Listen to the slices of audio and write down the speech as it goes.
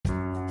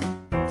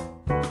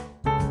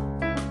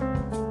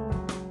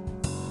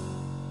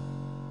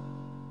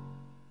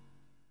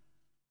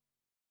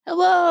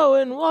Hello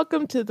and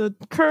welcome to the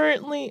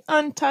currently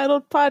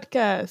untitled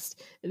podcast.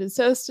 It is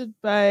hosted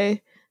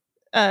by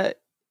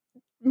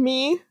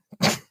me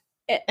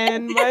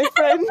and my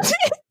friend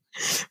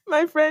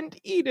my friend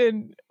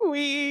Eden.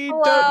 We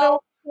Hello.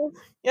 don't know.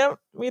 Yep,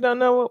 we don't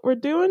know what we're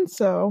doing,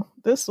 so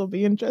this will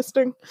be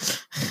interesting.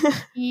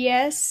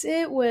 Yes,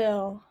 it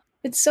will.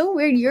 It's so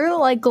weird. Your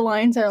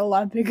lines are a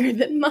lot bigger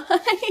than mine.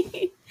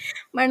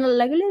 Mine are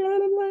like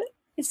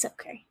it's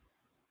okay.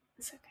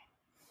 It's okay.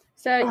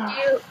 So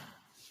you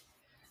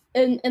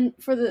and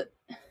for the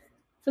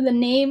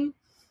name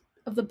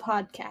of the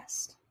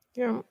podcast.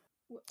 Yeah.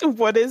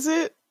 What is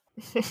it?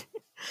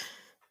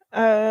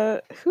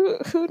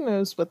 Who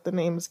knows what the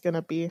name's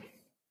gonna be?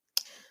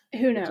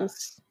 Who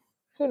knows?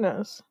 Who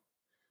knows?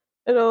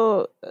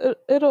 It'll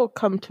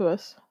come to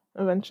us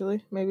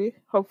eventually, maybe,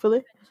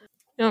 hopefully.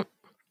 Yep.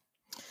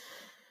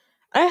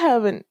 I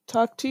haven't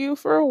talked to you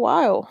for a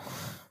while.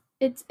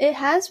 It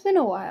has been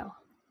a while.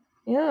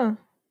 Yeah.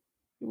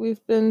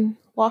 We've been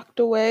locked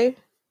away.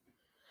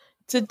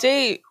 To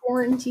date,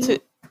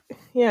 Quarantine.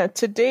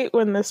 to date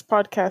when this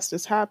podcast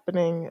is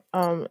happening,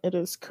 it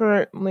is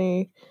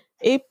currently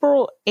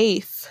April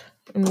 8th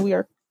and we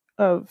are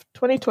of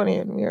 2020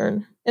 and we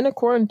are in a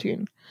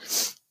quarantine.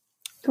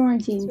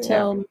 Quarantine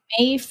till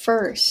May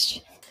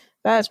 1st.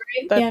 That's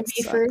right? That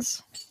May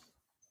 1st.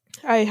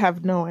 I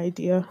have no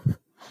idea.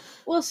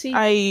 We'll see.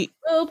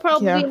 It'll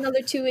probably be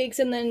another 2 weeks,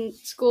 and then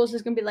school's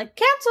just gonna be like,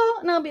 cancel,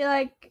 and I'll be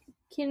like,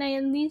 can I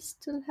at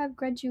least still have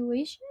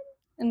graduation?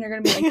 And they're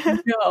gonna be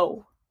like,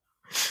 no.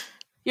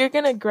 You're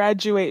gonna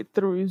graduate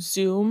through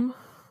Zoom.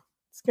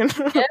 It's gonna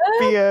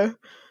be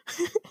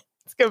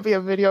it's gonna be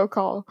a video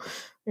call.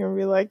 You're gonna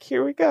be like,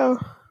 here we go.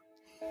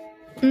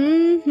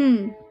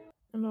 Mm-hmm.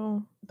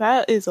 No,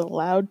 that is a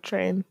loud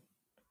train.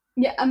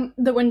 Yeah,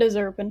 the windows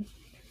are open.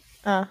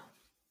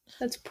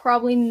 That's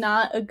probably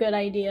not a good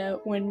idea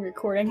when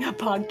recording a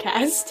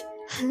podcast.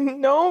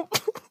 Nope.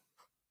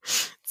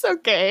 It's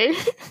okay.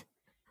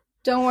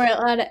 Don't worry,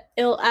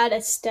 it'll add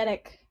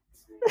aesthetic.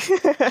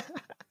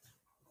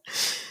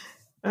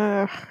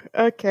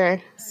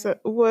 Okay. So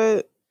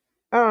what?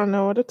 I don't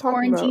know what to talk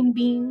about. Quarantine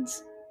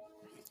beans.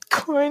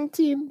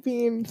 Quarantine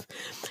beans.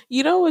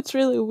 You know what's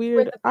really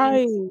weird?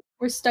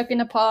 We're stuck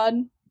in a pod.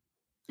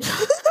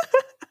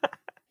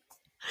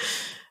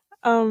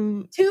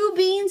 2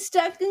 beans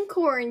stuck in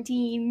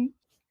quarantine.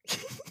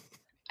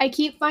 I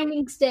keep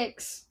finding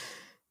sticks.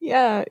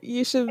 Yeah,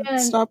 you should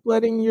stop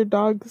letting your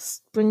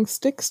dogs bring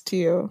sticks to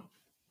you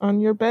on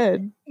your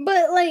bed.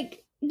 But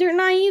they're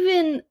not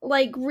even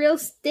real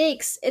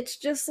sticks. It's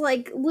just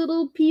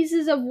little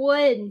pieces of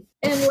wood,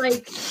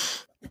 and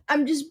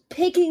I'm just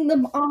picking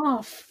them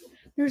off.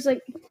 There's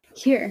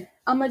here,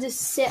 I'm gonna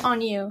just sit on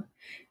you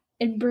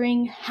and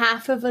bring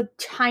half of a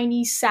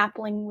tiny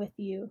sapling with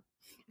you.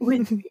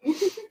 With me.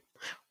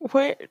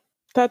 Where?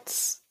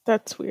 That's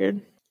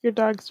weird. Your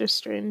dogs are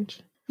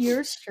strange.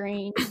 You're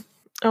strange.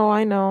 Oh,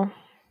 I know.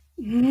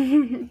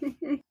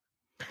 You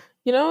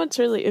know what's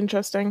really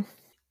interesting?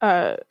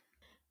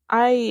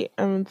 I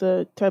am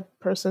the type of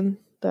person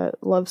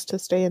that loves to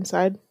stay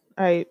inside.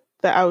 The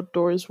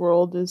outdoors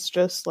world is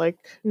just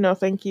no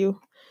thank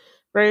you,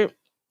 right?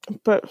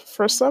 But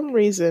for some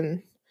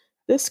reason,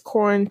 this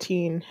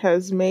quarantine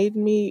has made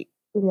me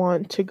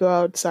want to go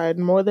outside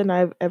more than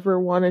I've ever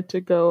wanted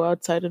to go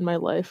outside in my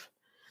life.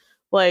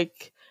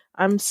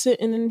 I'm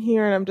sitting in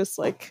here and I'm just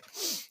I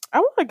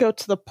want to go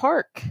to the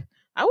park.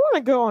 I want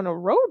to go on a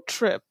road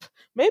trip.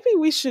 Maybe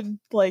we should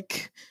I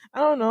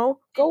don't know,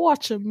 go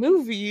watch a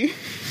movie.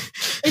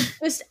 It's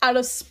just out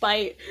of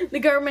spite. The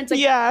government's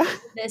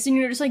this, and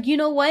you're just you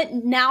know what?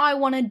 Now I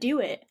want to do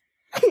it.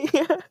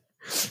 Yeah.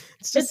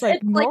 It's just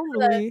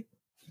normally.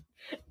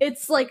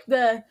 It's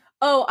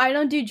I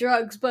don't do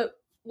drugs, but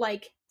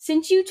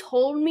since you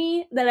told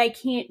me that I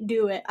can't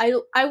do it,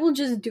 I will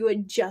just do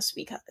it just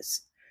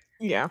because.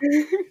 Yeah.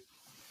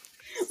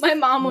 My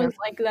mom was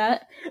like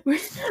that.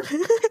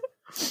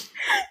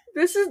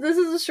 This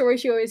is a story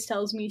she always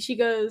tells me. She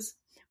goes,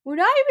 when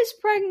I was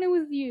pregnant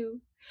with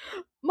you,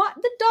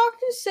 the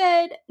doctor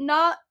said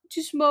not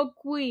to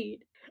smoke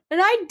weed. And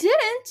I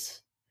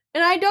didn't.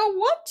 And I don't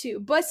want to.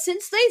 But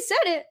since they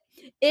said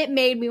it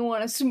made me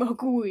want to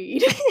smoke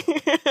weed.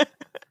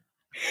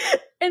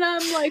 And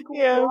I'm like,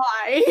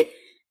 why?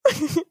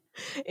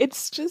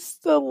 It's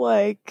just the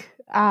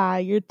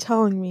you're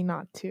telling me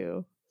not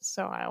to.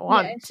 So I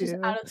want to. It's just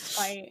out of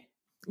spite.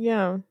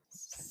 Yeah.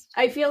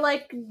 I feel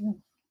like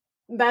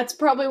that's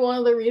probably one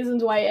of the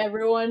reasons why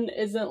everyone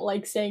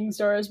isn't saying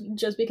stars,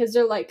 just because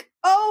they're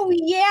oh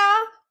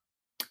yeah,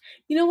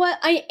 you know what?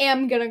 I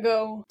am gonna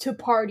go to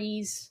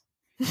parties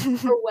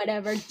or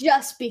whatever,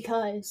 just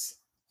because.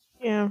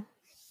 Yeah.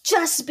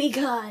 Just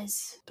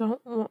because.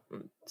 Don't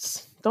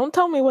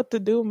tell me what to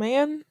do,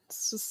 man.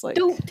 It's just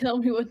don't tell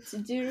me what to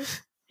do.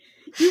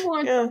 You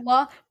want the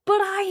law,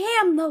 but I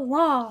am the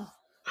law.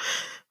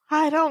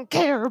 I don't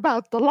care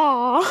about the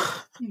law.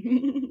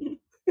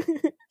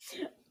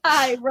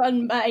 I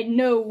run by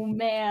no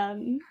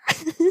man.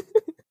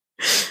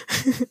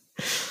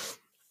 It's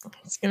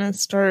gonna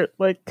start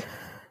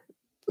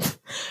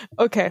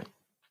Okay.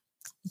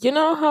 You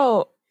know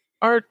how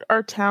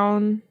our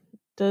town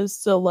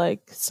does the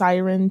like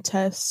siren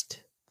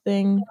test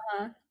thing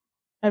Uh,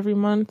 every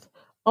month?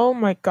 Oh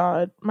my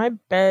god, my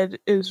bed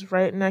is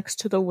right next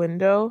to the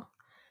window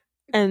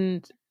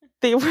and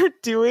they were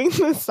doing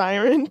the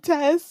siren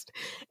test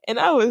and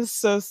I was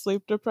so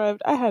sleep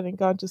deprived. I hadn't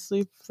gone to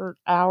sleep for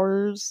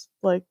hours.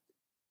 Like,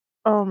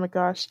 oh my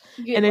gosh.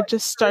 you get And it like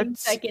just 3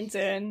 seconds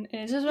in,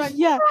 and it's just like,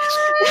 yeah.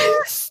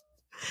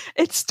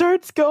 It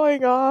starts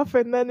going off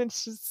and then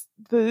it's just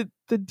the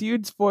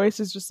dude's voice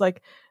is just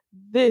like,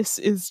 this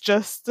is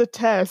just the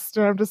test,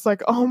 and I'm just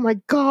like, oh my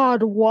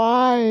god,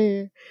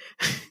 why?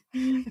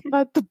 I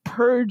thought the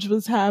purge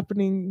was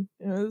happening.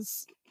 It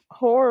was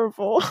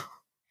horrible.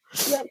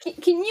 yeah.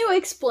 Can you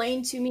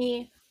explain to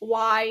me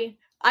why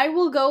I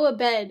will go to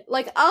bed?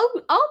 Like,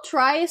 I'll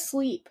try to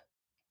sleep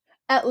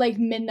at like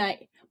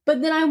midnight,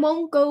 but then I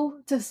won't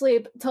go to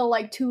sleep till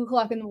like 2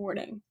 o'clock in the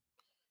morning.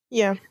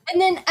 Yeah.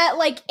 And then at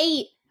like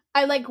 8,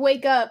 I like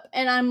wake up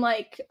and I'm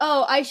like,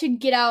 oh, I should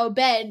get out of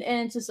bed.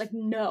 And it's just like,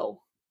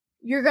 no,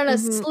 you're gonna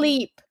Mhm.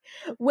 sleep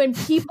when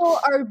people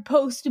are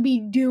supposed to be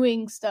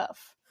doing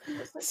stuff.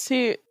 It's like,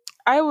 See,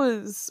 I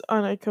was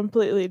on a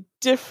completely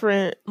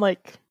different,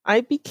 like,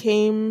 I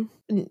became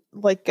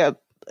like an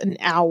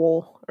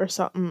owl or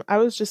something. I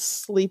was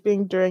just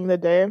sleeping during the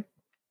day.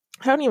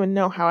 I don't even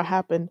know how it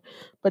happened,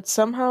 but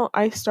somehow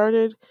I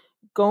started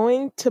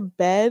going to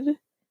bed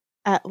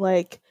at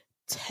like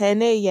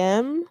 10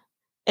 a.m.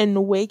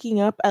 and waking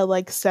up at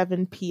like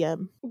 7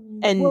 p.m.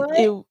 And what?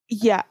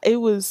 it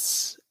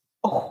was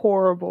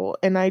horrible.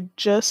 And I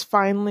just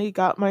finally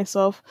got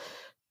myself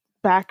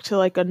back to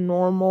like a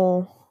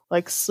normal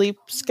like sleep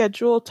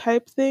schedule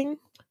type thing.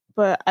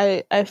 But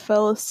I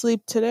fell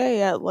asleep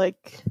today at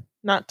like,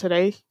 not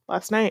today,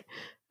 last night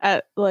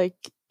at like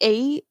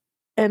 8,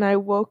 and I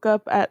woke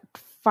up at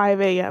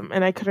 5 a.m.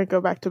 and I couldn't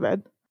go back to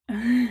bed.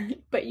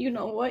 But you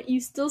know what? You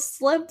still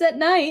slept at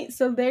night,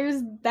 so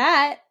there's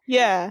that.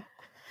 Yeah.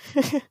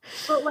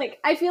 But like,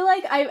 I feel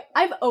like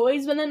I've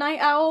always been a night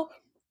owl,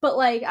 but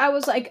like I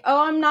was like,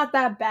 oh, I'm not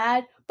that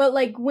bad. But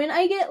like when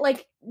I get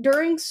like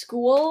during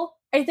school,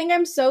 I think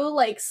I'm so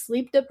like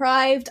sleep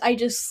deprived. I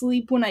just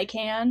sleep when I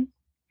can.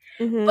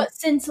 Hmm. But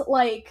since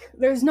like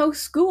there's no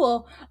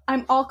school,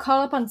 I'm all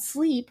caught up on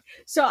sleep.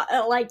 So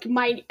like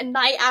my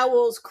night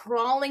owl's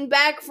crawling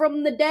back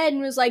from the dead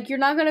and was like, "You're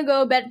not gonna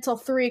go to bed until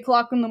 3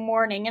 o'clock in the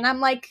morning." And I'm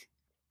like,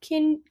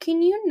 "Can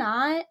you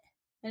not?"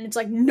 And it's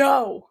like,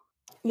 "No."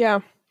 Yeah.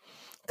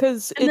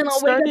 Because And then it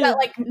I'll wake up at started.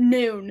 like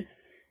noon.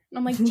 And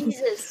I'm like,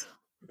 Jesus.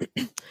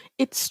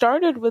 It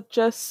started with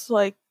just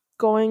like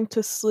going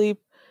to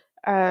sleep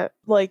at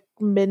like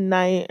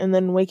midnight and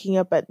then waking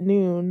up at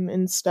noon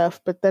and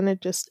stuff, but then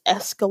it just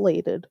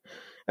escalated.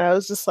 And I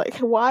was just like,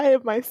 why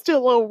am I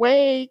still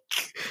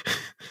awake?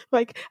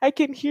 Like, I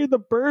can hear the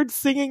birds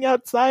singing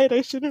outside.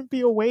 I shouldn't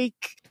be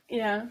awake.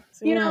 Yeah.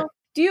 So, You yeah. know,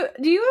 do you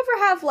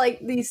ever have like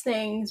these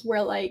things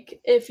where like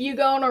if you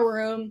go in a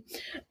room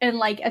and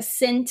like a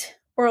scent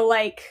or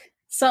like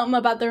something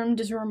about the room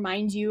just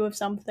reminds you of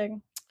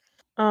something?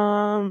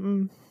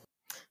 Um,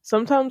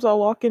 Sometimes I'll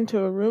walk into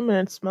a room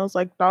and it smells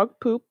like dog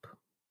poop,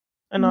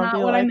 and I'll Not be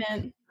what I like,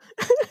 meant.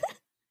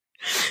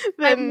 I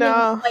then mean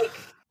no.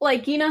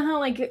 like you know how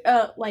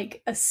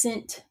like a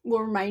scent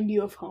will remind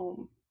you of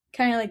home.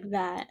 Kind of like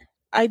that.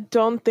 I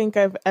don't think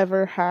I've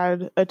ever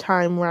had a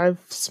time where I've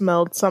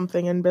smelled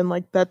something and been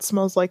like, that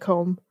smells like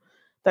home.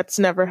 That's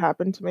never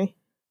happened to me.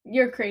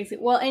 You're crazy.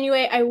 Well,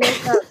 anyway, I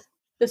woke up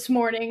this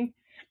morning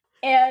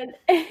and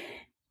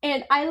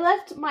and I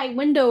left my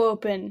window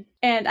open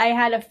and I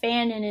had a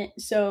fan in it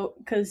so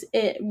cuz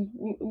it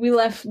we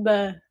left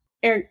the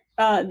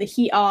the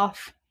heat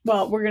off.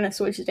 Well, we're going to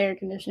switch to air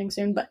conditioning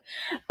soon, but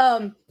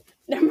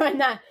never mind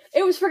that.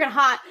 It was freaking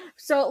hot.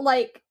 So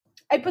like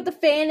I put the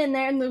fan in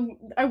there and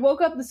I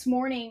woke up this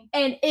morning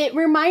and it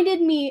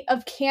reminded me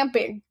of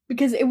camping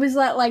because it was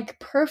at like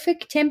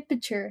perfect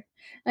temperature.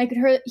 I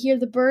could hear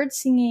the birds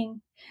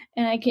singing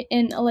and I could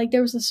and like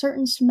there was a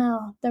certain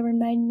smell that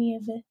reminded me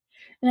of it.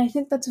 And I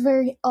think that's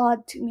very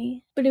odd to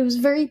me, but it was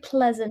very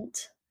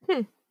pleasant.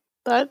 Hmm.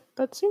 That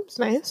seems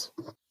nice.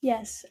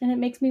 Yes, and it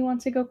makes me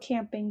want to go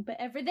camping, but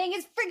everything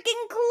is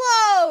freaking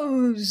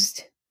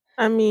closed.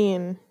 I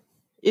mean,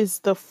 is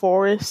the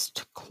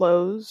forest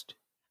closed?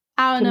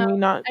 I don't Can know. we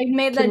not I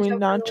made can that we joke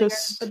not earlier,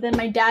 just but then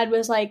my dad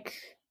was like,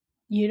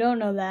 "You don't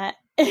know that."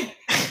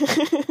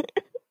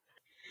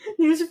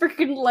 He was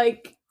freaking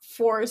like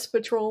forest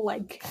patrol,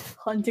 like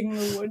hunting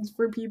the woods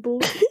for people,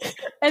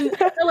 and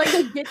they're like,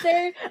 they get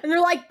there and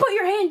they're like, "Put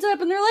your hands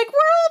up," and they're like,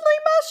 "We're only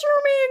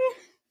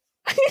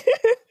mushrooming."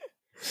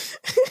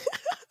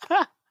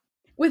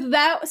 With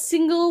that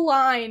single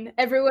line,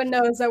 everyone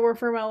knows that we're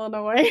from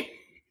Illinois.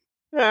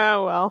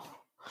 Ah,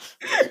 well.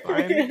 It's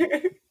fine.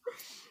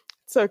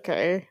 It's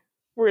okay.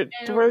 We're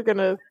And we're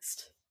gonna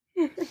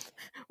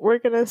we're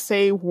gonna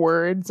say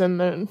words and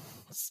then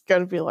it's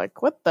gonna be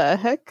like, what the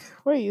heck?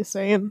 What are you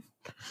saying?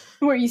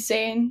 what are you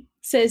saying?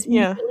 Says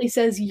Yeah. immediately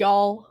says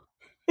y'all.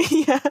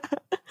 Yeah.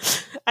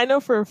 I know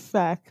for a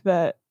fact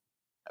that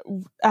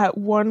at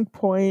one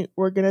point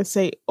we're gonna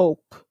say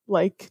 "ope"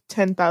 like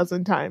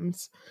 10,000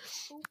 times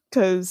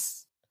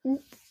because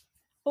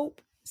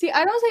Ope. See,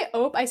 I don't say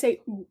ope. I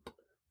say oop.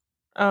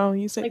 oh,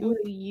 you say Like "oop."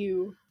 with a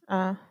U.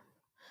 Uh,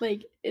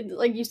 Like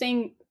like you're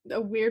saying a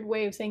weird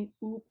way of saying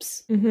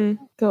oops.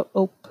 Go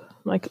 "ope"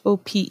 like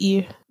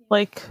OPE.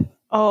 Like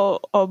I'll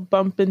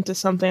bump into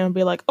something and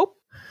be like "oh,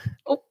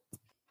 oh,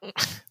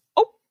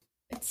 oh."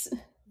 It's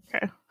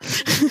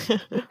Okay.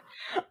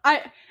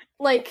 I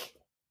like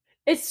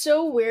it's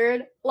so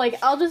weird. Like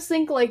I'll just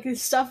think like the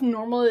stuff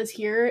normal is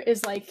here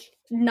is like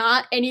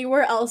not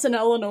anywhere else in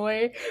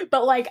Illinois,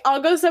 but like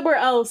I'll go somewhere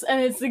else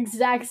and it's the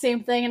exact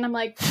same thing and I'm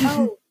like,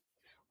 "Oh,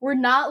 we're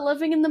not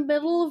living in the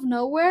middle of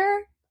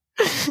nowhere?"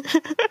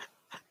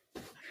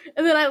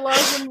 And then I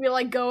love when we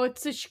like go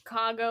to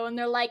Chicago and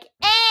they're like,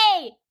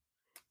 "Hey,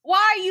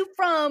 why are you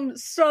from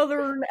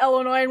Southern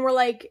Illinois?" And we're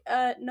like,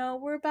 no,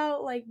 we're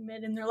about like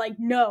mid. And they're like,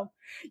 "No,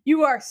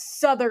 you are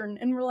Southern."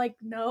 And we're like,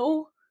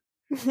 "No,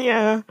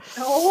 Yeah.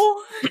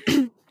 no."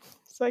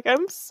 It's like,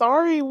 I'm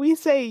sorry, we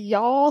say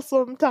y'all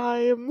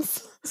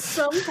sometimes.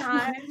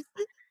 Sometimes.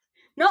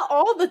 Not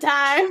all the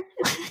time.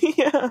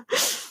 Yeah.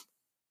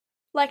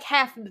 Like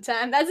half of the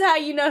time. That's how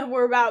you know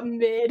we're about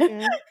mid.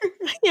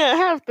 Yeah,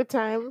 half the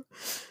time.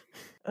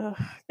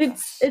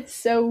 It's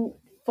so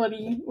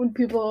funny when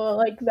people are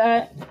like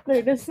that.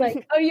 They're just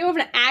like, "Oh, you have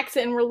an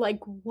accent." And we're like,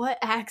 "What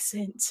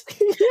accent?"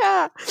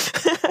 Yeah.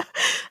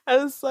 I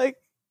was like,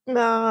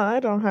 nah, I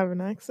don't have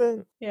an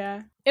accent.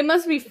 Yeah. It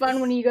must be fun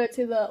when you go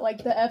to the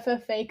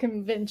FFA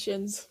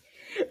conventions.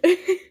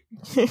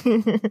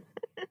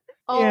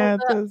 All Yeah,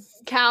 the those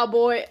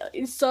cowboy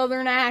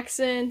southern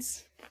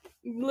accents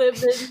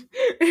living.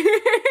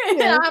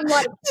 yeah. I'm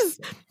like,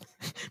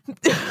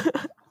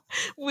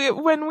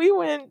 when we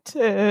went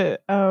to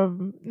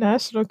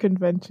national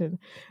convention,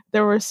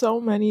 there were so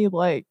many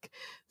like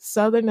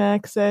southern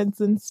accents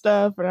and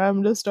stuff, and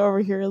I'm just over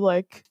here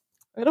like,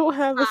 I don't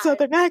have a "Hi.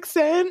 southern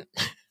accent.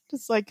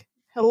 Just like,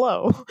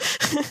 hello.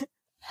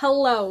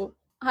 Hello,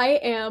 I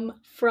am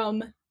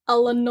from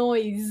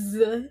Illinois."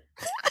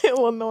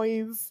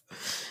 Illinois.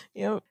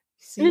 Yep.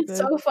 See It's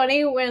so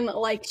funny when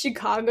like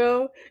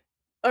Chicago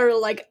or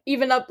like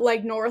even up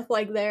like north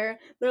like they're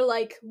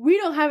like, "We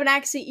don't have an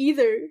accent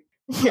either."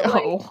 yeah,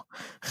 Like,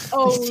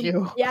 oh, you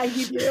do. yeah,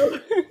 you do.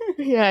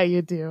 Yeah,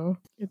 you do.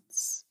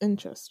 It's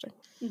interesting.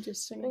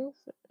 Interesting. Things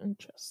are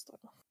interesting.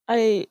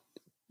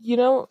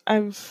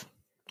 I've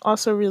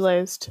also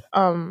realized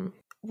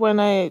when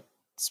I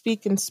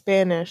speak in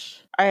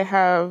Spanish, I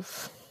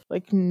have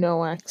like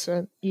no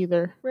accent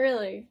either.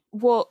 Really?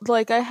 Well,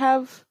 like I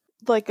have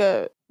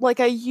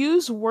I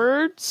use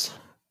words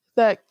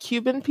that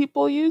Cuban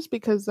people use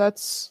because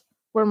that's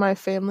where my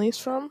family's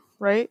from,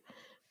 right?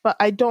 But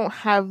I don't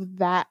have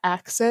that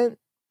accent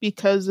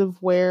because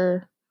of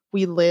where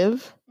we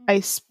live. I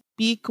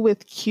speak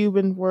with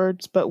Cuban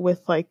words but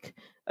with like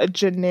a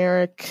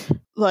generic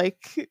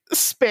like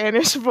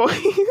Spanish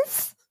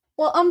voice.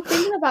 Well, I'm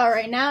thinking about it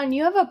right now, and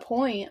you have a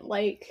point.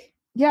 Like,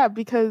 Yeah,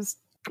 because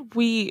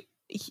we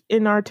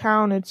in our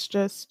town, it's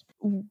just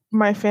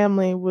my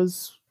family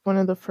was one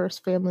of the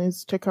first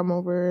families to come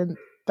over and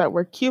that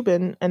were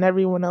Cuban, and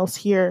everyone else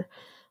here,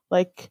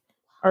 like,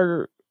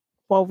 are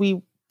while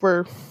we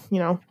were,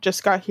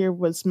 just got here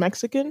was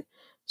Mexican.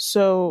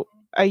 So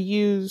I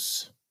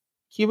use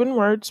Cuban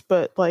words,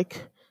 but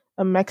like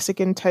a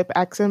Mexican type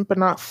accent, but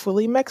not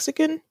fully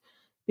Mexican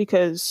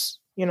because,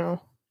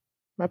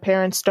 my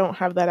parents don't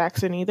have that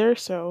accent either.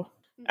 So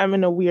I'm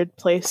in a weird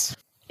place.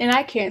 and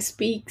I can't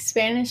speak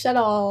Spanish at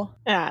all.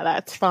 Yeah,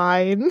 that's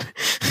fine.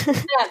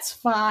 That's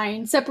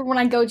fine. Except for when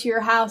I go to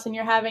your house and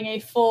you're having a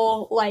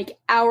full, like,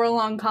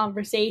 hour-long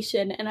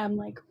conversation, and I'm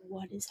like,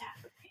 what is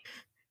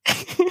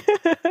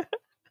happening?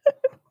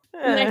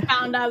 And I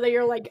found out that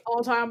you're, like,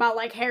 all talking about,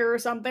 like, hair or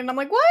something. I'm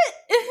like, what?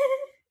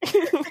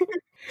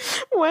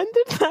 When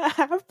did that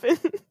happen?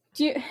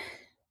 Do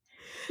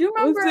you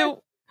remember?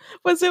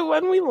 Was it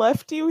when we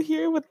left you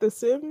here with The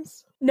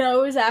Sims? No,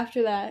 it was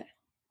after that.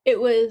 It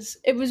was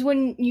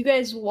when you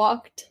guys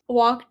walked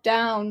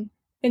down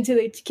into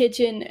the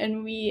kitchen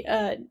and we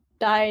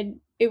died.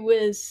 It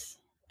was,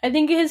 I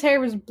think his hair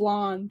was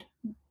blonde,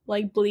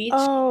 like bleached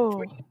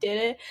before you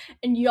did it,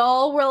 and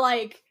y'all were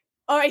like,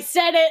 "Oh, I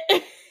said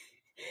it."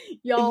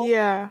 Y'all,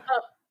 yeah.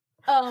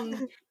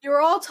 You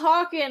were all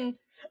talking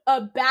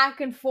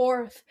back and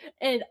forth,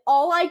 and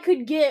all I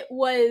could get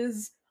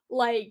was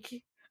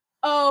like,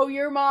 "Oh,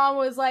 your mom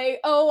was like,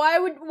 oh,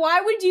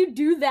 why would you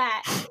do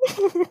that?"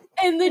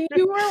 And then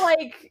you were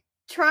like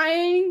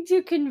trying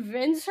to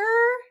convince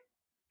her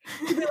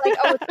to be like,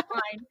 "Oh, it's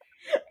fine."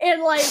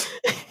 And like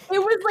it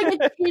was like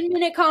a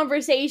 10-minute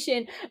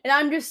conversation, and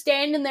I'm just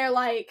standing there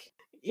like,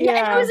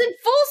 yeah, and it was in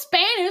full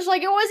Spanish.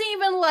 Like it wasn't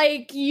even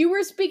like you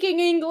were speaking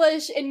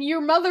English and your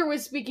mother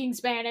was speaking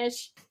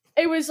Spanish.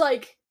 It was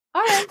like,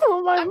 all right,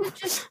 I'm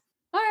just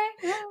all right.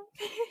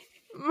 Yeah.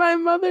 My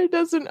mother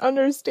doesn't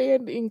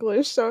understand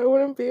English, so I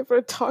wouldn't be able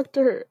to talk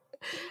to her.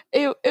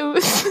 It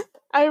was.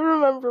 I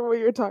remember what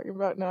you're talking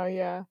about now.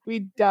 Yeah, we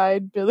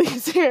dyed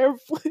Billy's hair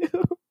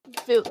blue.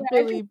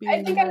 Billy I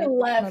being think I like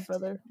my left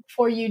brother.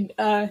 before you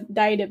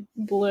dyed it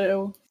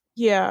blue.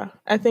 Yeah,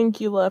 I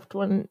think you left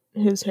when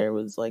his hair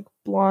was like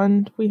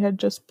blonde. We had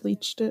just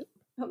bleached it.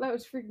 Oh, that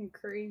was freaking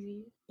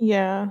crazy.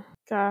 Yeah,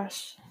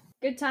 gosh.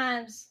 Good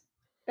times.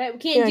 But we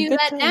can't Yeah, do good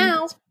that now.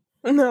 times.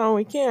 No,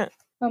 we can't.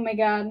 Oh my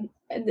god.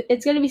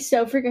 It's gonna be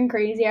so freaking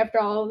crazy after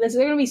all of this.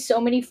 There's gonna be so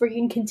many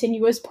freaking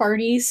continuous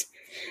parties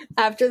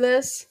after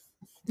this.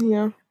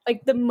 Yeah.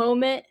 Like the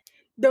moment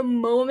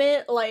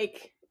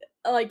like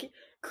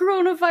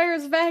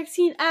coronavirus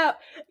vaccine out,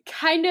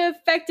 kind of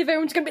effective,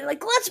 everyone's gonna be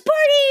like, let's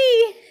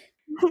party!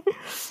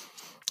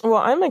 Well,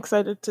 I'm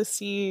excited to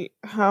see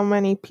how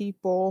many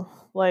people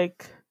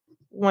like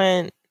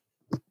went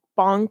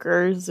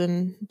bonkers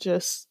and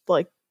just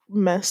like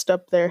messed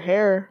up their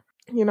hair,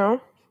 you know?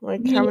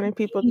 Like Me how and many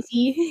people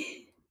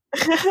Daisy.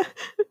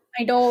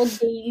 My dog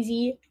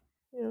Daisy.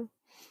 Yeah.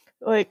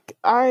 Like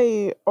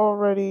I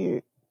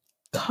already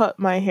cut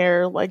my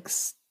hair like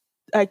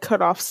I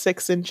cut off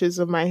 6 inches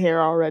of my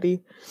hair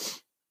already.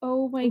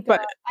 Oh my god.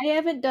 But I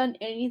haven't done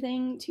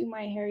anything to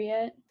my hair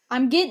yet.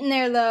 I'm getting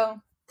there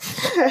though.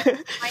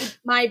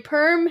 My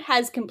perm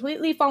has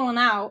completely fallen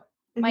out.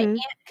 My Mhm.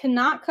 aunt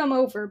cannot come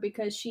over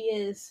because she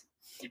is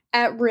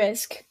at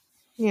risk.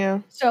 Yeah.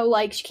 So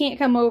like she can't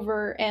come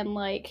over and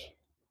like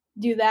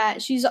do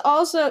that. She can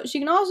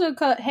also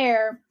cut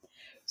hair.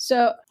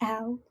 So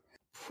ow.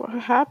 What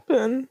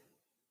happened?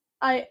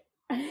 I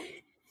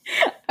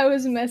I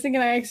was messing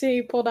and I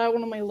actually pulled out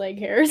one of my leg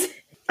hairs.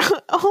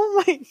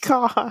 Oh my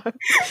god.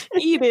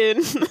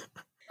 Eden.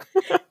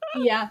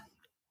 Yeah.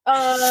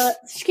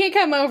 She can't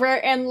come over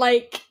and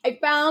like I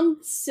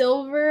found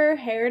silver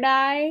hair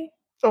dye.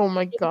 Oh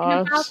my Thinking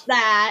about gosh.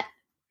 that.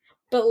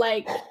 But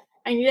like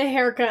I need a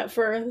haircut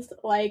first.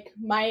 My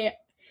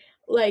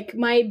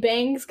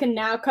bangs can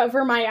now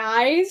cover my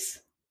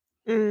eyes,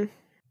 Mm.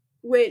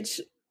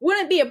 which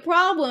wouldn't be a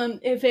problem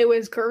if it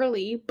was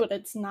curly, but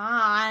it's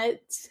not.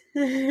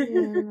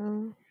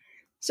 Yeah.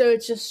 So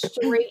it's just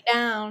straight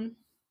down.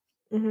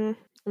 Mhm.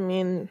 I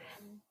mean,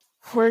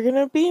 we're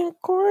gonna be in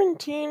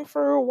quarantine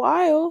for a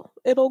while.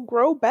 It'll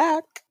grow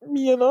back,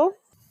 you know?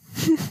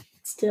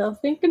 Still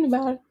thinking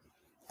about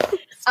it.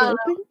 Still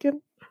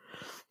thinking.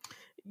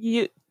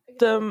 You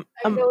the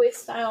I could always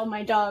style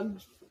my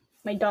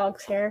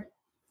dog's hair.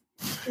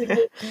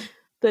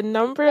 the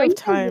number Oh, of you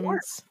can warm.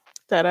 times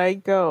that I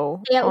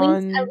go At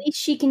on least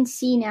she can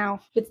see now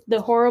with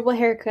the horrible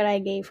haircut I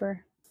gave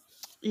her.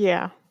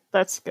 Yeah,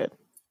 that's good.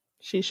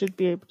 She should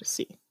be able to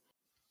see.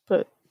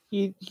 But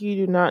you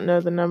do not know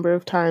the number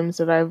of times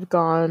that I've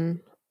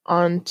gone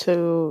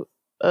onto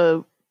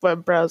a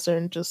web browser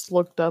and just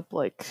looked up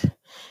like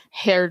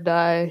hair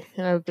dye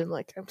and I've been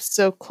like I'm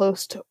so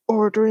close to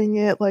ordering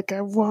it, like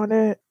I want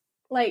it.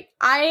 Like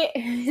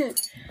I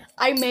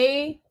I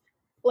may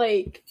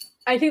like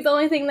I think the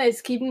only thing that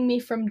is keeping me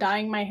from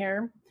dyeing my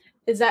hair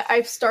is that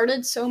I've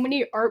started so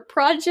many art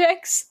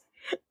projects.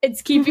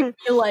 It's keeping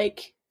me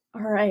like,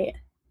 all right,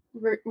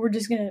 we're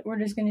just gonna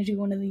do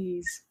one of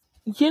these.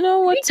 You know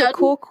what's a done-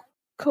 cool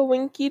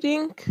coinky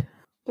dink?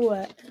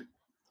 What?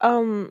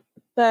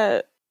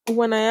 That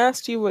when I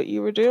asked you what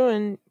you were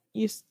doing,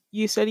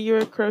 you said you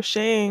were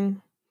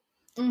crocheting,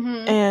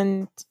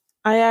 and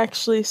I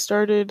actually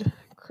started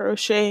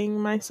crocheting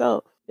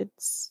myself.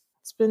 It's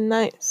been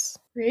nice.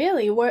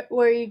 Really? What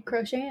are you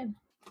crocheting?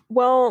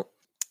 Well,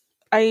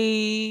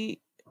 I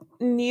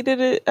needed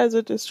it as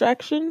a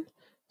distraction,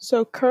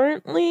 so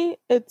currently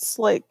it's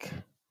like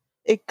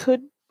it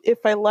could,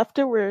 if I left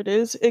it where it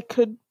is, it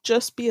could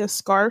just be a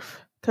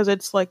scarf because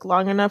it's like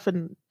long enough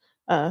and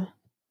uh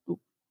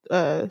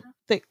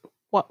thick,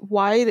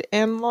 wide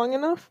and long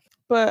enough.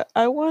 But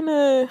I want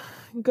to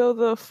go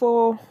the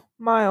full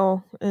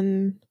mile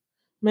and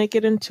make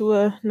it into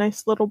a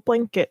nice little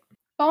blanket.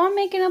 Oh, I'm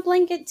making a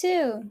blanket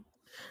too.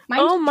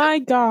 Oh my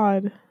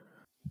god.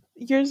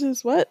 Yours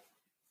is what?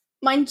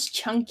 Mine's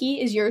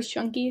chunky. Is yours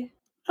chunky?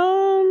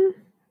 I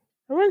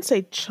wouldn't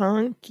say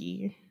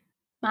chunky.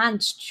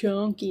 Mine's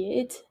chunky.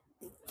 It's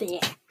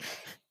thick.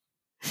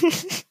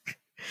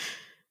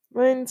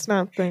 Mine's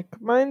not thick.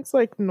 Mine's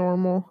like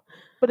normal,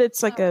 but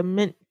it's like a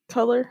mint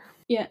color.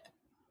 Yeah.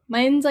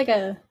 Mine's like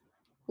a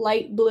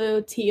light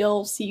blue,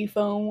 teal,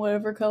 seafoam,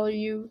 whatever color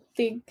you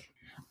think.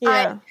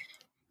 Yeah.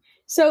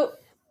 So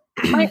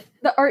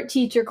the art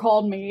teacher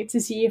called me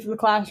to see if the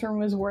classroom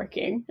was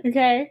working.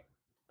 Okay.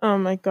 Oh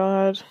my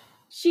god.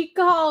 She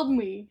called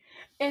me,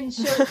 and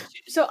so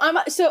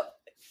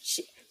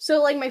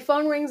like my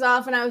phone rings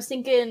off, and I was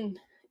thinking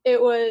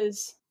it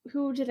was,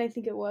 who did I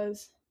think it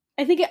was?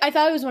 I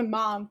thought it was my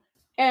mom,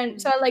 and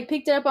so I like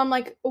picked it up. I'm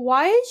like,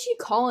 why is she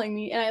calling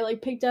me? And I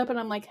like picked up, and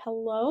I'm like,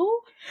 hello,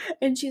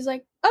 and she's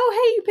like, oh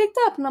hey, you picked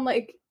up, and I'm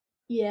like,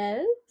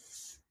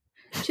 yes.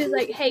 She's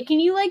like, hey, can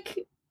you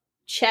like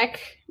check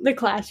the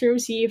classroom,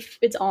 see if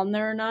it's on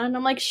there or not? And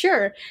I'm like,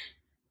 sure.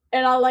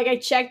 And I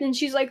checked, and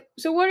she's like,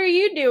 so what are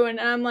you doing?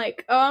 And I'm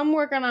like, oh, I'm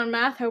working on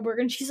math homework.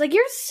 And she's like,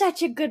 you're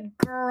such a good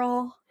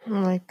girl. Oh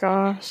my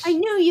gosh. I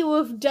knew you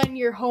would have done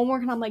your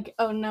homework. And I'm like,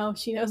 oh no,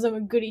 she knows I'm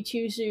a goody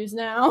two shoes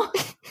now.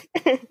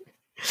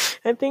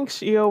 I think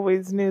she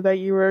always knew that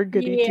you were a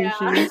goody two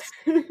shoes.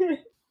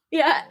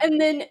 Yeah, and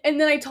then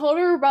I told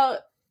her about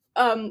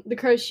the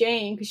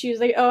crocheting because she was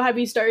like, "Oh, have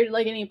you started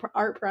like any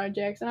art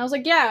projects?" And I was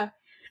like, "Yeah."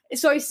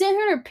 So I sent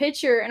her a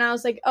picture, and I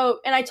was like, "Oh,"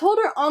 and I told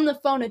her on the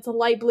phone it's a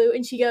light blue,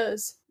 and she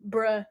goes,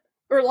 "Bruh,"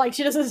 or like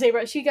she doesn't say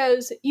bruh. She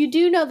goes, "You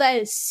do know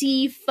that is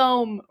sea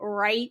foam,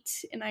 right?"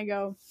 And I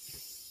go,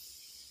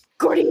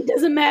 "Gordy, it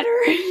doesn't matter."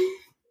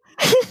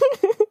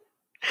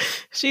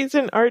 She's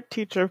an art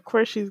teacher. Of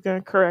course she's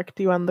gonna correct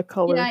you on the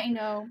color. Yeah, I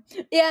know.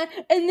 Yeah,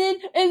 and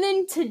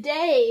then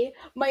today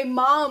my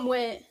mom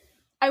went.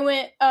 I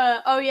went,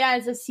 oh yeah,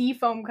 it's a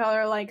seafoam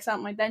color, like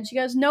something like that. And she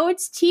goes, "No,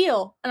 it's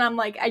teal." And I'm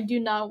like, I do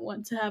not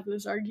want to have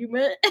this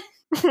argument.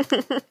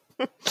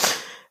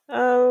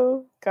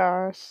 Oh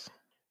gosh.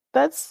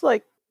 That's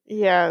like,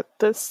 yeah,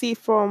 the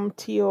seafoam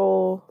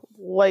teal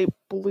light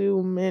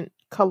blue mint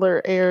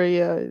color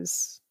area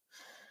is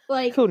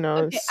Like, who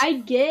knows.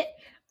 okay,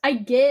 I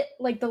get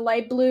like the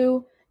light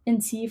blue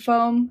and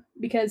seafoam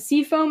because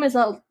seafoam is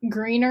a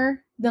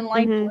greener than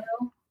light blue.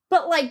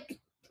 But like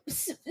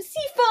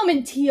seafoam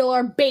and teal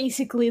are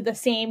basically the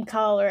same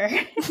color.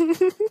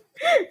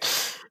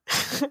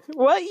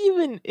 What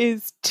even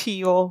is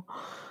teal?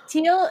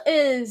 Teal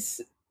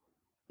is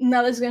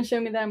now this is gonna show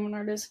me that I'm an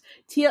artist.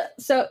 Teal,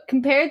 so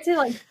compared to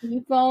like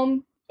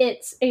seafoam,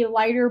 it's a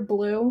lighter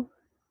blue.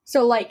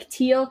 So like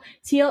teal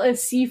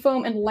is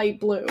seafoam and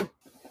light blue.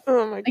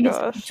 Oh my I guess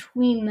gosh.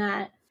 between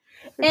that.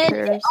 Who And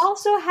cares? it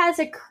also has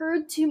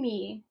occurred to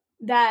me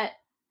that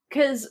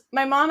because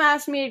my mom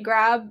asked me to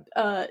grab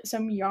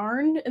some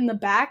yarn in the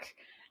back,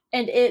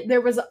 and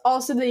there was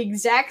also the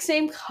exact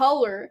same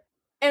color.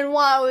 And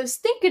while I was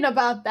thinking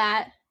about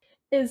that,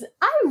 is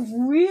I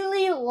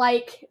really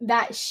like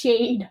that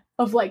shade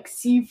of like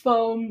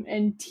seafoam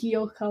and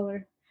teal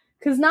color.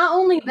 Because not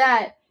only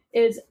that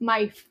is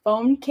my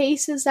phone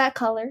case is that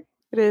color.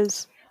 It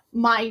is.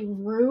 My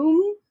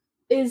room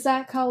is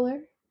that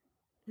color.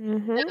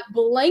 The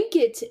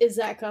blanket is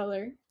that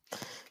color.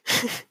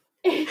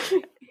 I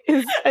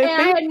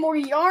had more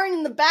yarn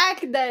in the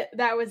back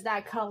that was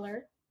that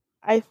color.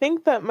 I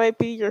think that might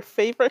be your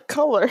favorite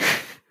color.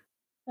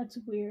 That's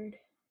weird.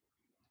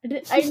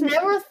 I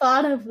never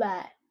thought of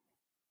that.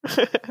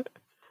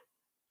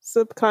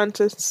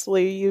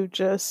 Subconsciously, you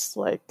just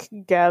like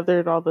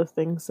gathered all the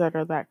things that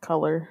are that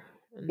color.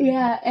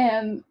 Yeah,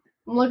 and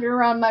I'm looking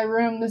around my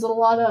room. There's a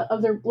lot of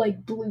other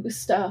like blue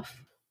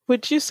stuff.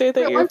 Would you say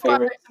that your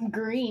favorite? Some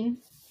green.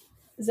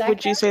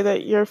 Would you say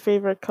that your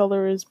favorite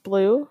color is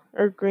blue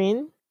or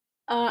green?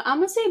 I'm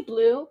gonna say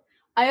blue.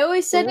 I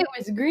always said it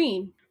was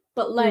green,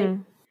 but like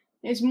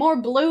there's more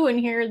blue in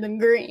here than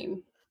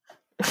green.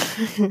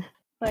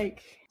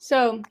 Like,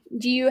 so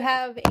do you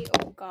have a?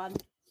 Oh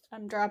God,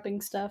 I'm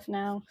dropping stuff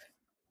now.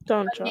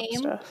 Don't drop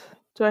stuff.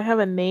 Do I have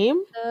a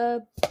name?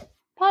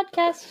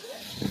 Podcast.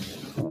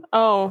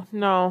 Oh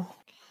no.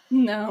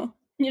 No,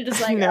 you're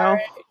just like no. All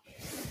right.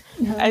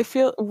 No. I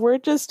feel we're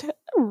just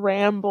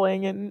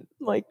rambling and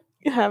like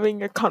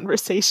having a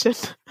conversation.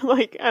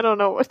 Like I don't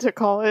know what to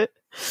call it.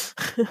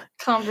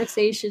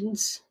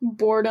 Conversations,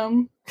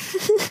 boredom,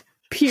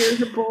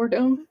 pure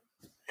boredom,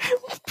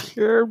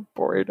 pure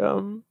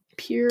boredom.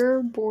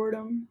 Pure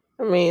boredom.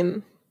 I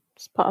mean,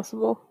 it's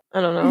possible.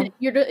 I don't know.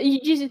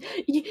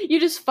 You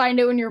just find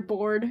it when you're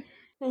bored.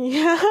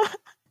 Yeah.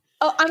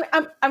 Oh,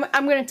 I'm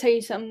gonna tell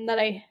you something that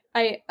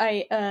I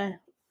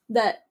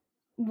that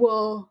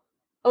will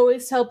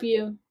always help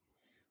you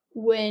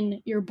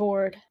when you're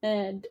bored,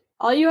 and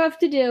all you have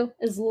to do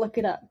is look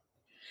it up.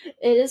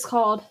 It is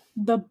called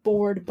the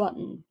bored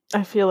button.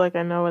 I feel like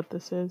I know what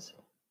this is.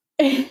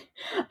 I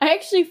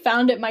actually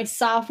found it my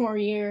sophomore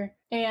year,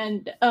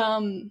 and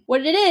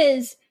what it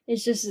is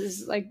just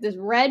this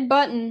red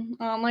button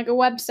on like a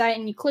website,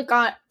 and you click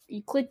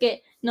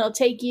it, and it'll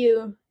take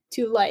you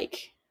to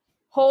like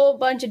whole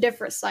bunch of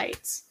different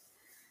sites.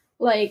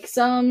 Like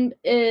some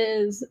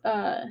is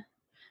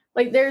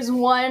like there's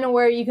one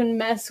where you can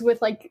mess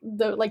with like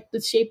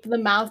the shape of the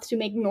mouth to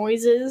make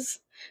noises.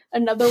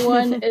 Another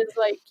one is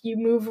like you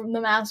move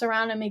the mouse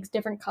around and it makes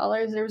different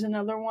colors. There was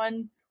another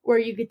one where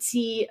you could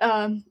see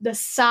the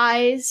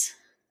size,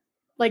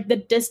 like the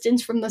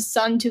distance from the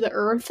sun to the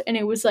earth, and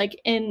it was like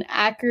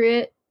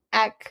inaccurate.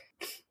 I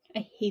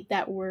hate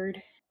that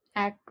word.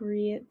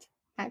 Accurate.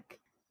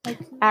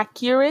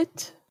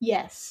 Accurate?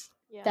 Yes,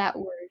 yeah. That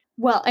word.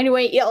 Well,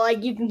 anyway,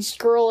 like you can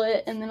scroll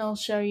it and then it'll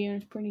show you.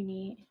 It's pretty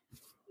neat.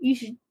 You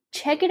should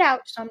check it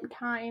out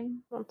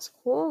sometime. That's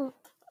cool.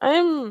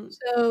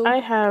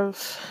 I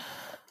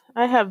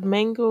have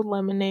mango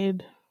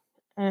lemonade,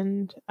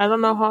 and I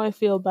don't know how I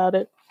feel about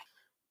it.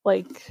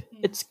 Like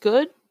it's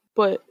good,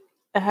 but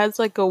it has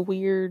like a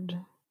weird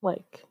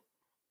like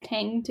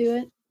tang to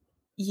it.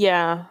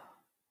 Yeah,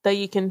 that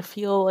you can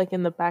feel like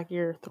in the back of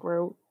your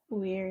throat.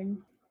 Weird.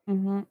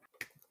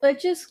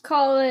 Let's just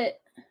call it.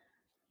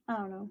 I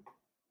don't know.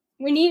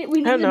 We need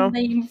a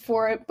name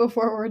for it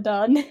before we're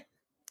done.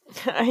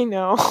 I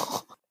know.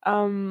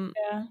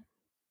 Yeah.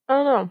 I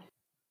don't know.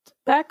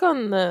 Back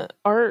on the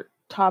art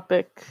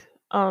topic,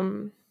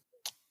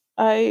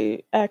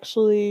 I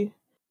actually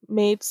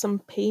made some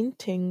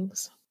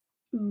paintings.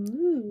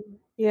 Ooh.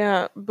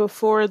 Yeah,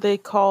 before they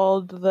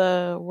called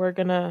the we're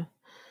gonna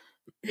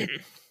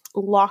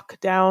lock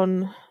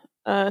down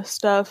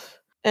stuff,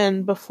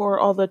 and before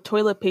all the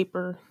toilet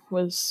paper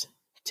was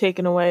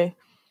taken away,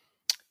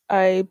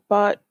 I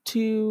bought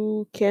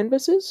 2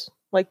 canvases,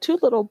 like 2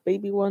 little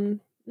baby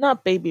ones,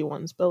 not baby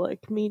ones, but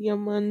like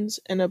medium ones,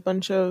 and a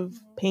bunch of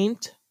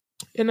paint,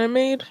 and I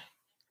made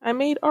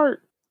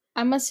art.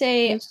 I must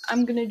say, It's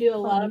I'm gonna do a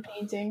lot of fun.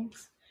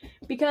 paintings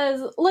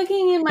because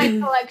looking in my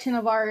collection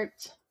of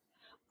art,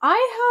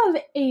 I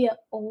have a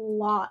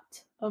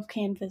lot of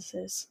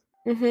canvases.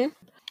 Mhm.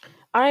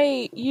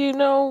 You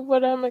know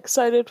what I'm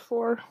excited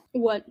for?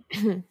 What?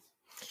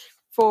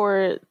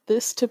 For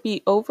this to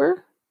be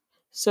over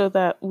so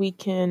that we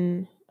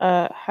can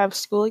have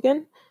school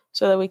again,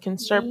 so that we can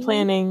start Me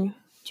planning.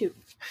 too.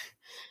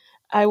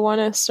 I want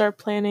to start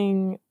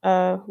planning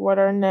what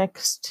our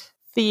next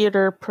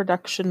theater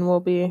production will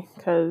be,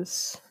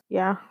 because,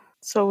 yeah,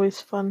 it's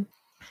always fun.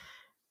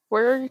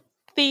 We're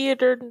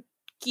theater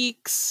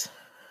geeks.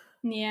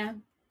 Yeah.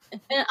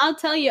 And I'll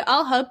tell you,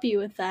 I'll help you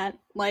with that.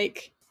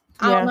 Like,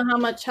 I Yeah. don't know how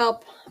much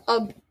help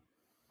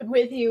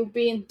with you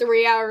being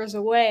 3 hours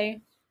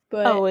away,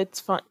 but Oh,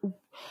 it's fun.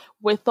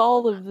 With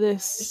all of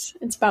this,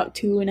 it's about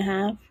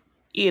 2.5.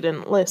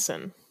 Eden,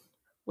 listen.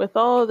 With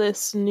all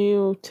this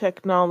new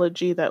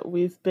technology that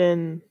we've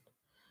been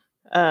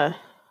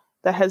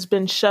that has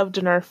been shoved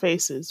in our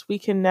faces, we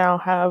can now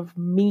have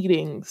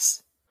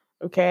meetings,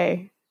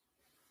 okay?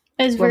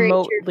 It's very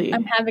true. Remotely.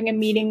 I'm having a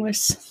meeting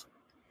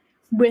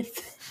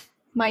with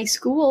my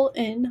school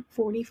in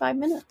 45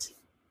 minutes.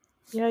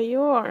 Yeah,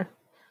 you are.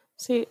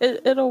 See,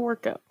 it'll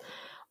work out.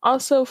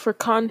 Also, for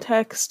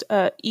context,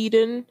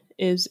 Eden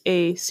is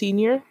a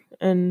senior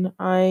and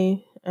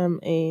I am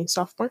a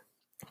sophomore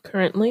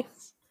currently.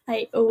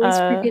 I always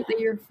forget that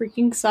you're a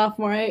freaking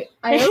sophomore. I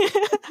always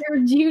think you're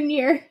a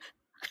junior.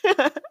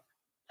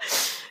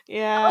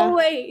 Yeah.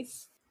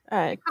 Always.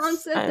 The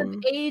Concept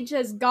of age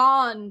has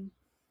gone.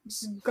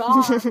 It's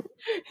gone.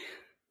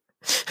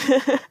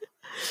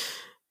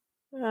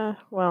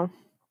 Well,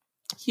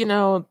 you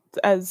know,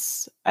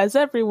 as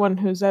everyone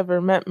who's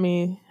ever met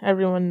me,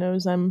 everyone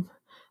knows I'm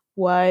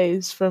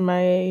wise for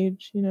my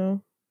age, you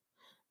know.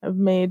 I've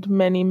made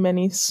many,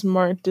 many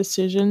smart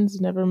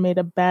decisions, never made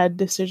a bad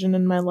decision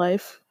in my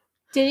life.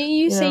 Didn't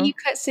you say you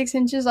cut 6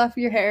 inches off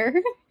your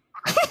hair?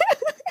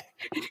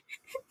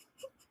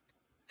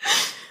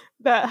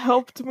 That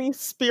helped me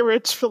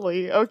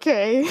spiritually,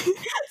 okay?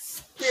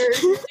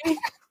 Spiritually.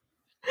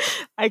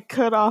 I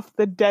cut off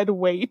the dead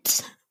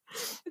weight.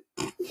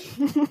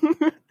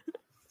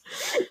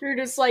 You're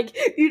just like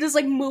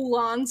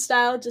Mulan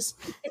style, just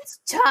it's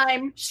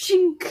time.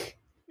 Shink.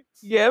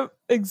 Yep,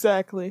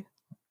 exactly.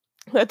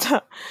 That's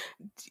how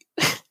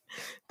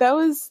that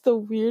was the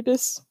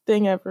weirdest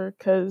thing ever,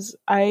 because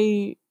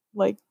I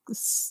like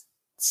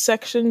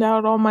sectioned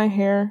out all my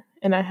hair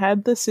and I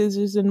had the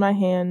scissors in my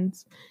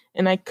hands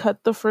and I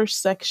cut the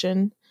first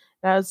section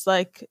and I was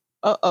like,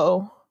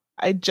 uh-oh,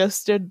 I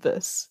just did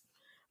this.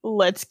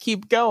 Let's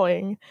keep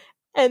going.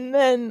 And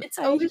then It's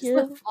always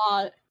the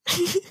thought.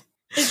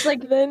 It's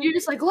like then you're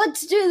just like,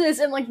 let's do this,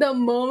 and like the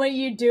moment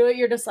you do it,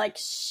 you're just like,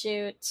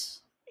 shoot.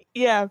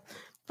 Yeah,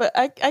 but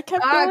I kept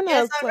going. I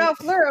guess I I'll was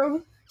go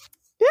through.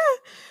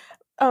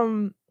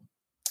 Yeah.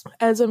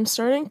 As I'm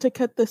starting to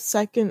cut the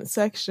second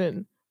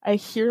section, I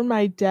hear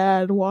my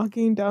dad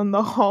walking down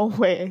the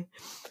hallway.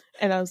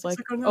 And I was like,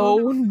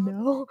 oh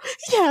no.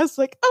 Yeah, I was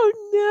like,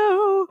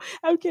 oh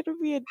no, I'm gonna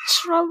be in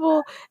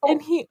trouble.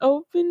 And he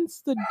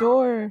opens the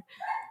door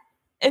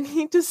and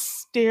he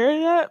just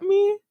stared at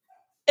me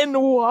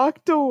and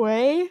walked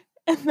away.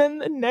 And then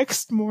the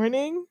next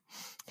morning,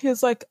 he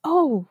was like,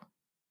 oh,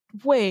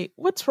 wait,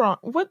 what's wrong?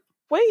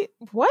 Wait,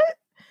 what?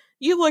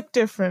 You look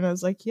different. I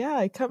was like, yeah,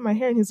 I cut my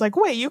hair. And he's like,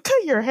 wait, you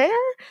cut your hair?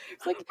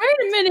 It's like,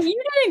 wait a minute,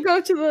 you didn't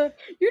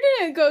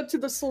go to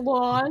the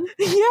salon.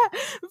 Yeah,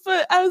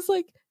 but I was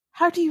like,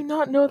 how do you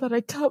not know that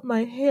I cut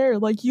my hair?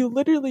 Like, you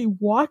literally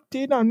walked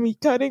in on me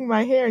cutting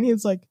my hair. And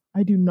he's like,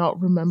 I do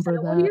not remember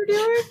that. What are you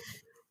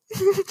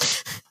doing?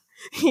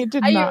 He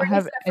did not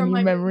have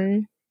any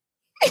memory.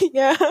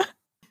 Yeah.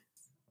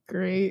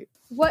 Great.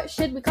 What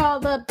should we call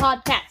the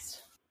podcast?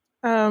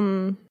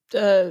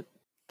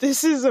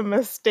 This is a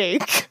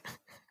mistake.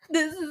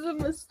 This is a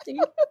mistake.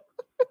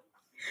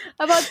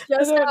 How about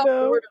just out of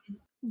boredom?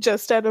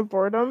 Just out of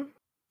boredom?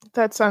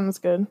 That sounds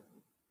good.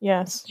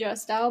 Yes.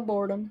 Just out of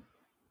boredom.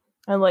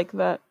 I like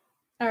that.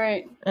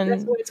 Alright.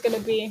 That's what it's gonna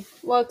be.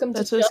 Welcome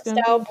to Just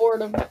Out of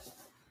Boredom. Yep.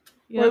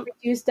 Where we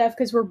do stuff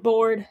because we're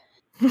bored.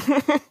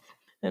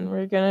 And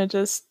we're gonna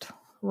just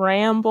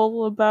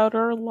ramble about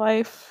our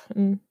life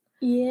and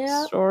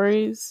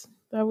stories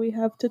that we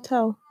have to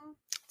tell.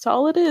 That's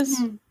all it is.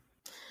 Mm-hmm.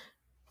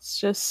 It's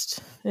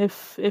just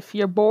if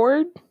you're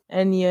bored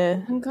and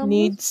you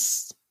need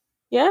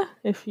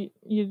if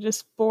you're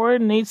just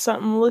bored and need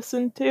something to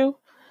listen to,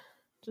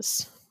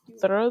 just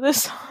throw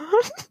this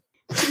on.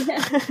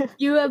 Yeah.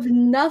 You have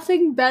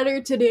nothing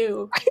better to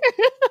do.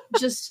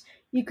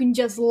 You can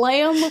just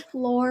lay on the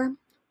floor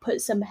put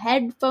some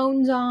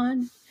headphones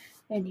on,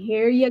 and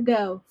here you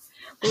go.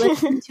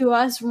 Listen to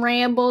us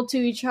ramble to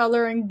each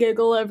other and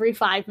giggle every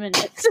 5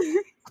 minutes.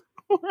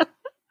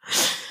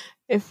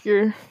 If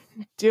you're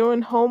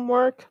doing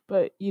homework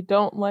but you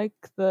don't like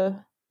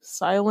the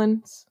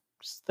silence,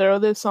 just throw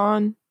this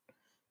on.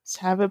 Just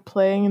have it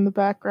playing in the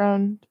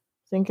background.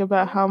 Think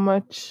about how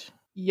much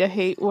you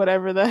hate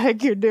whatever the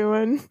heck you're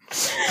doing.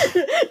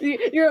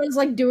 You're just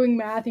like doing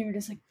math and you're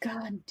just like,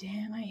 God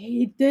damn, I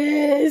hate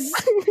this.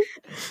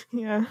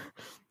 Yeah.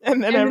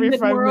 And then every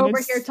 5 we're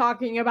minutes over here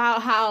talking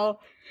about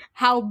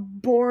how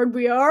bored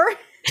we are.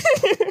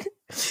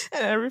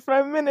 And every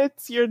 5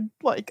 minutes you're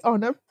like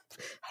on a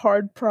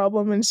hard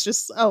problem and it's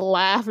just a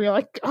laugh. You're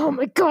like, oh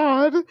my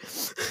god.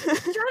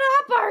 Shut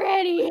up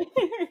already.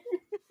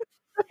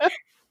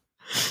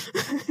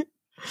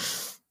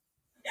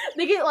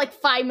 They get like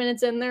 5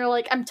 minutes in, they're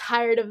like, I'm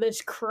tired of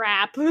this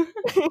crap.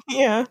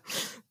 Yeah.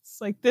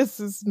 It's like, this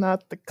is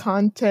not the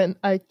content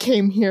I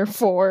came here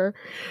for.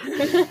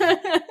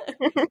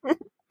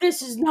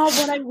 This is not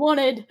what I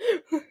wanted.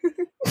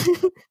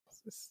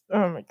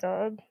 Oh my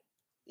god.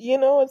 You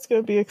know what's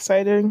gonna be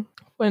exciting?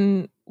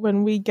 When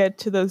we get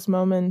to those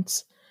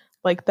moments,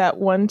 like that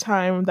one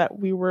time that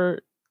we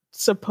were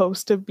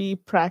supposed to be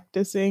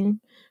practicing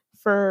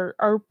for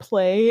our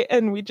play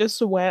and we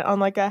just went on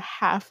like a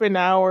half an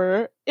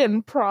hour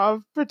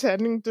improv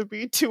pretending to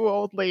be two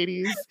old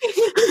ladies.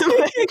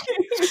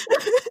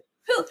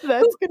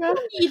 That's gonna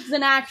Who needs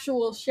an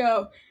actual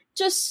show?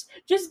 Just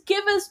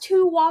give us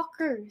 2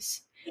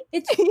 walkers.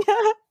 It's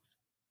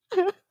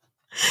yeah.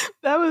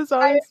 That was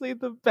honestly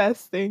the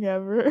best thing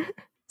ever.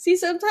 See,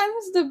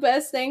 sometimes the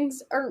best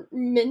things are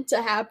meant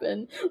to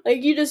happen.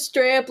 Like, you just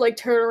straight up, like,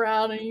 turn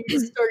around and you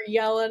just start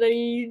yelling and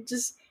you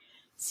just...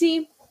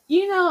 See,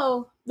 you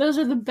know, those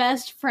are the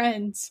best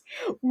friends.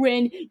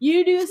 When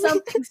you do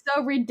something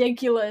so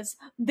ridiculous,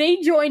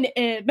 they join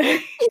in.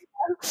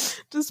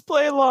 Just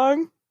play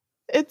along.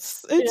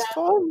 It's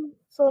fun.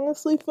 It's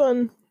honestly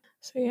fun.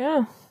 So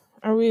yeah,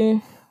 are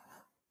we...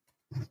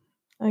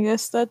 I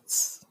guess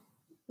that's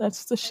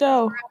the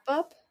show. Wrap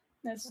up?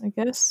 I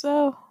guess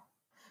so.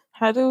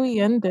 How do we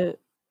end it?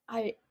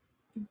 I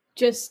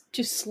just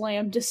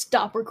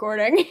stop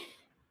recording.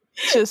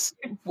 Just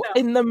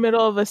in the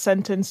middle of a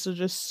sentence to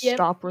just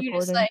stop recording. You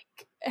just like,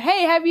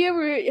 hey, have you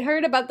ever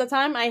heard about the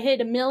time I hit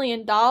 $1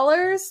 million?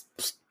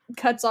 Psst,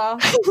 cuts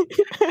off.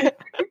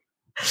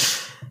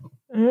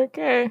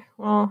 Okay,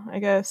 well, I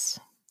guess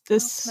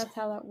that's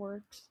how that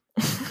works.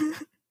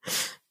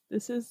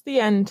 This is the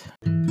end.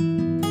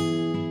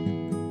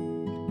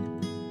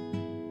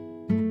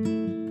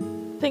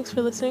 Thanks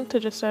for listening to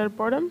Just Out of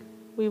Boredom.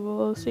 We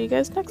will see you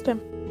guys next time.